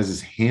has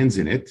his hands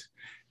in it,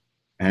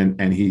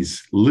 and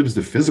he's lives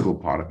the physical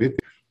part of it,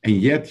 and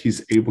yet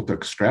he's able to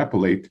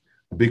extrapolate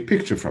a big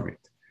picture from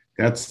it.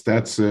 That's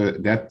the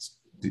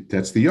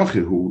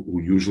yochid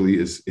who usually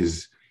is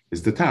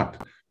the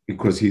top,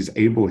 because he's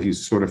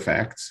sort of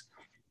facts.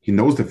 He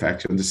knows the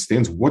facts. He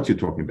understands what you're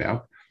talking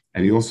about,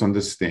 and he also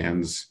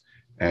understands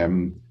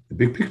the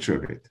big picture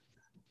of it.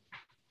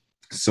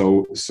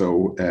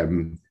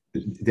 the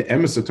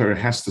emes of Torah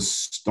has to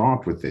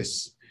start with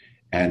this,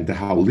 and the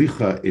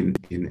halicha in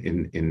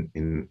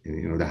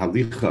the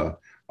halicha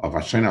of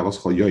Hashem alos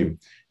chol yom,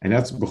 and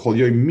that's b'chol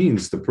yom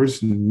means the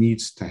person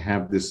needs to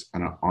have this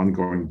on an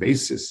ongoing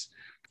basis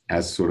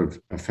as sort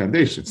of a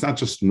foundation. It's not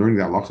just learning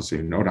the halachas so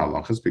you know the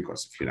halachas,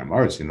 because if you're not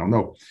Maris, you don't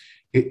know.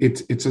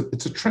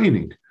 It's a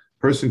training.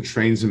 Person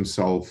trains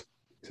himself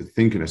to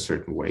think in a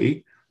certain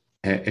way,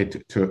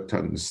 to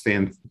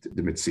understand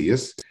the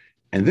mitzias,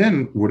 and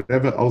then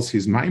whatever else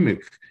he's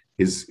mimic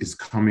is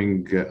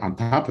coming on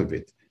top of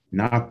it,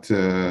 not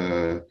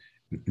out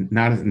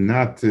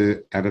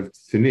of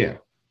thin air.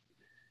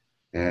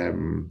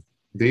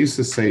 They used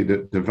to say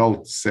that the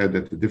Welt said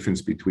that the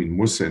difference between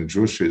Musa and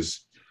Drush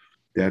is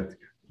that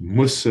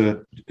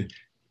Musa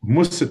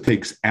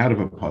takes out of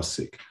a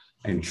pasuk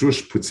and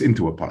Drush puts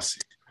into a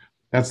pasuk.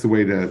 That's the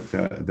way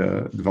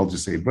the Welt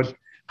say. But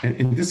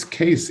in this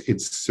case,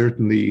 it's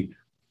certainly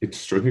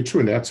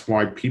true, and that's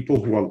why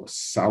people who are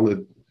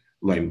solid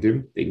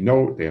lemdim, they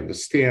know, they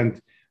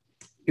understand.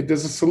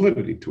 There's a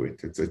solidity to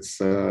it. It's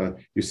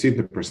you see it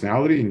in the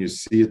personality, and you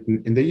see it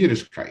in the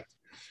Yiddishkeit.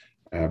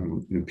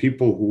 And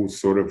people who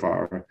sort of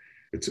are,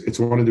 it's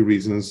one of the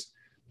reasons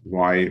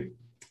why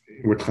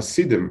with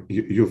Hasidim,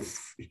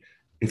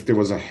 if there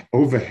was a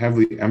over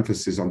heavily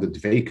emphasis on the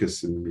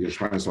dveikus and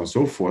Yeshua and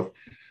so forth,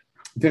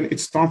 then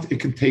it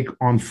can take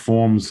on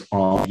forms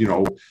of,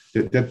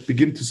 that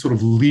begin to sort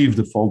of leave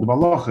the fold of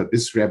halacha.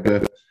 This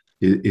Rebbe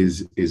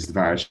is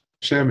Dvar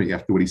Hashem,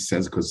 after what he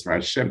says, because Dvar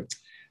Hashem,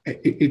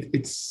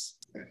 it's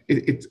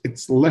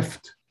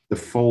left the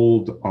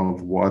fold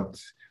of what,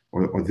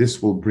 or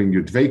this will bring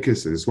you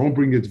dveikus, or this won't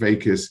bring you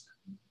dveikus,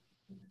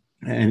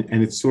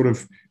 and it's sort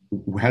of,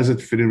 has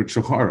it fit in with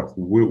Shachar?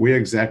 Where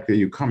exactly are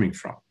you coming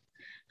from?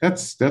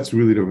 That's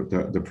really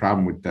the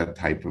problem with that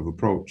type of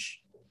approach.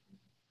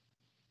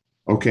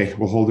 Okay,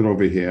 we'll hold it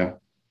over here.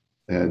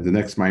 The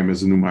next Maim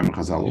is a new Maim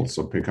Chazal,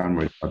 so pick on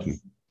my button.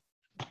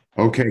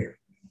 Okay.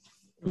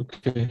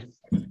 Okay.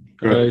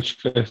 Good. All right.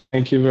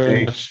 Thank you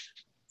very much.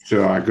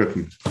 Sure,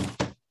 good.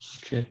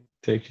 Okay,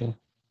 take care.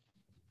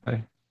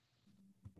 Bye.